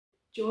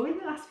During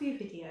the last few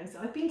videos,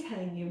 I've been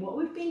telling you what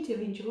we've been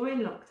doing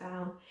during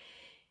lockdown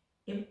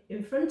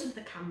in front of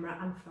the camera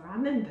and for our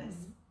members.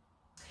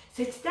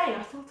 So today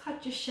I thought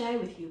I'd just share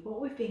with you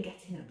what we've been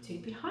getting up to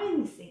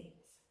behind the scenes.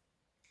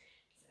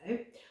 So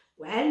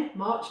when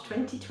March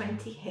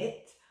 2020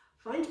 hit,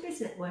 Find a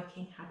Biz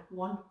Networking had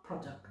one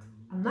product,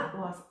 and that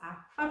was our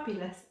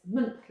fabulous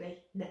monthly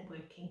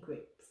networking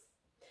groups.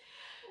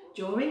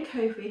 During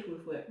COVID,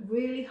 we've worked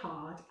really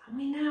hard and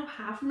we now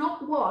have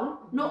not one,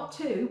 not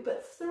two,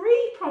 but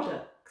 3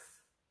 products,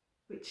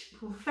 which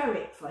we're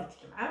very excited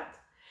about.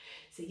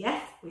 So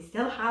yes, we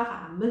still have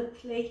our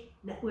monthly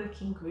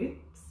networking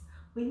groups.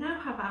 We now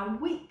have our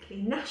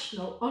weekly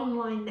national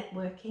online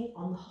networking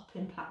on the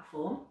Hopin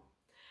platform.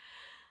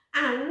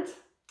 And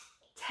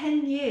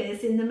 10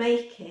 years in the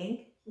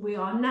making, we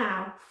are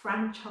now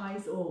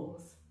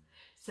franchisors.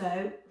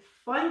 So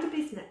Find a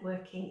Biz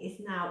Networking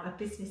is now a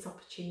business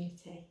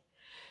opportunity.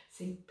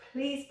 So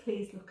please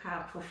look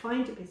out for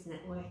Find a Biz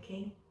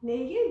Networking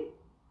near you.